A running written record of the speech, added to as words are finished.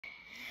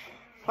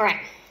All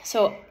right,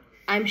 so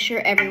I'm sure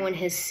everyone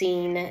has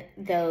seen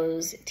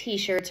those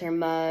t-shirts or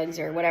mugs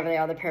or whatever they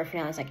are, the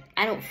paraphernalia. It's like,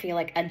 I don't feel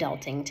like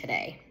adulting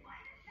today.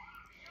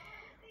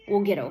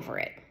 We'll get over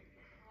it.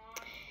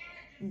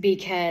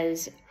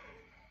 Because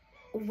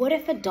what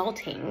if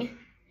adulting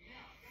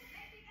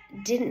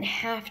didn't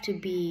have to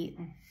be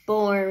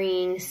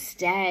boring,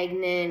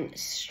 stagnant,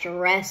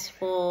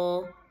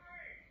 stressful?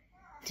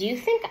 Do you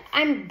think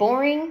I'm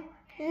boring?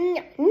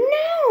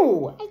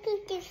 No. I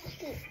think you're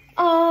sweet.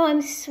 Oh,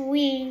 I'm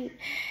sweet.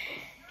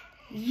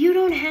 You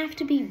don't have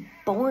to be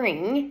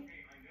boring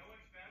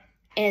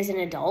as an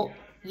adult.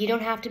 You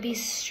don't have to be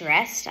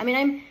stressed. I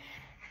mean,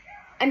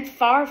 I'm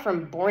far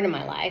from bored in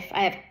my life.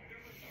 I have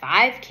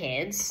 5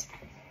 kids,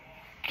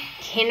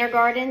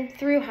 kindergarten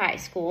through high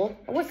school.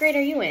 What grade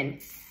are you in?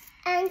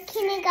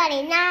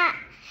 Kindergarten, not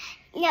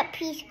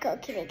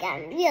preschool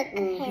kindergarten. Real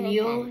kindergarten.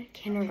 Real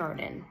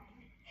kindergarten.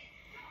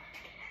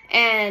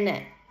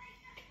 And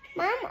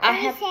Mom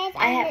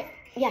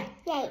yeah.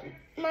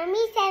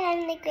 Mommy said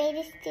I'm the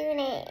greatest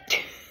student.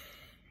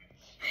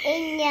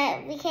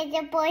 And because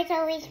the boys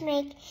always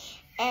make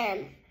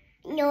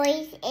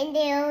noise and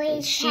they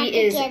always have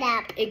to get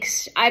up.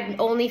 I've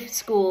only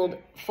schooled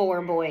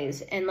 4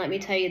 boys, and let me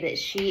tell you that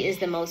she is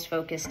the most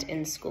focused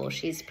in school.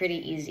 She's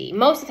pretty easy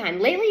most of the time.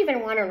 Lately, you've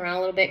been wandering around a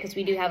little bit because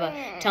we do have a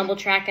tumble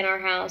track in our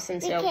house,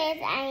 and so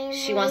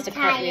she wants to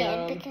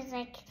cartwheel. Because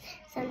I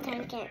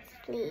sometimes can't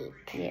sleep.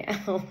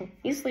 Yeah,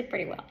 you sleep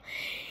pretty well.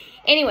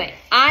 Anyway,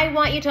 I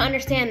want you to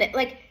understand that,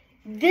 like,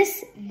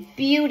 this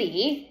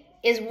beauty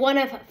is one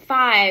of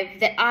 5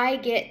 that I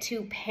get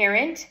to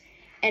parent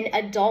and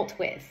adult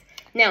with.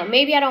 Now,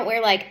 maybe I don't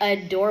wear, like,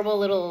 adorable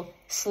little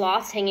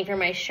sloths hanging from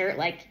my shirt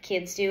like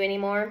kids do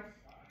anymore,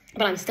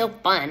 but I'm still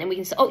fun, and we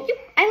can say, oh,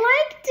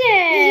 I liked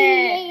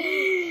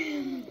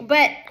it.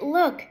 But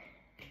look,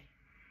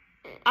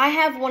 I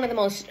have one of the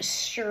most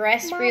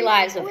stress-free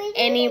lives of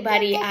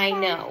anybody I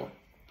know.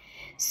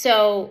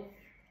 So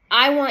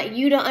I want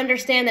you to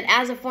understand that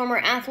as a former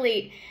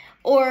athlete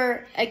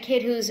or a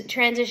kid who's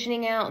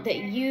transitioning out, that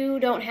you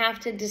don't have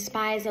to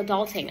despise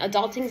adulting.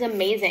 Adulting's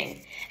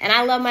amazing. And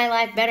I love my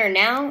life better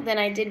now than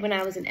I did when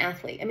I was an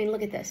athlete. I mean,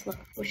 look at this. Look,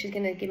 well, she's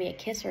going to give me a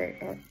kiss or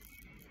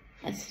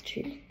a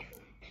cheek.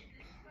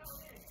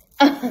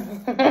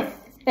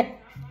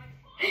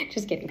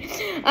 Just kidding.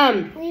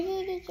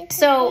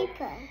 So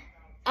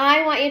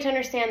I want you to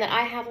understand that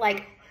I have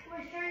like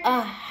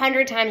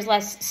 100 times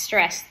less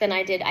stress than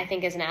I did, I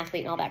think, as an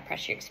athlete and all that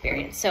pressure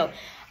experience. So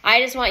I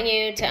just want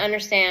you to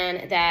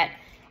understand that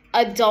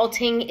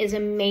adulting is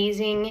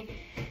amazing,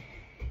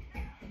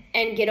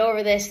 and get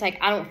over this, like,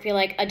 I don't feel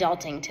like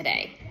adulting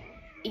today.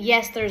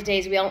 Yes, there's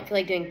days we don't feel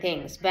like doing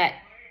things, but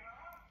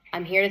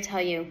I'm here to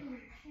tell you,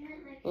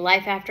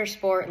 life after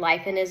sport,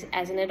 life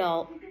as an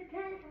adult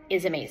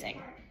is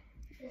amazing.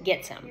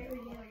 Get some.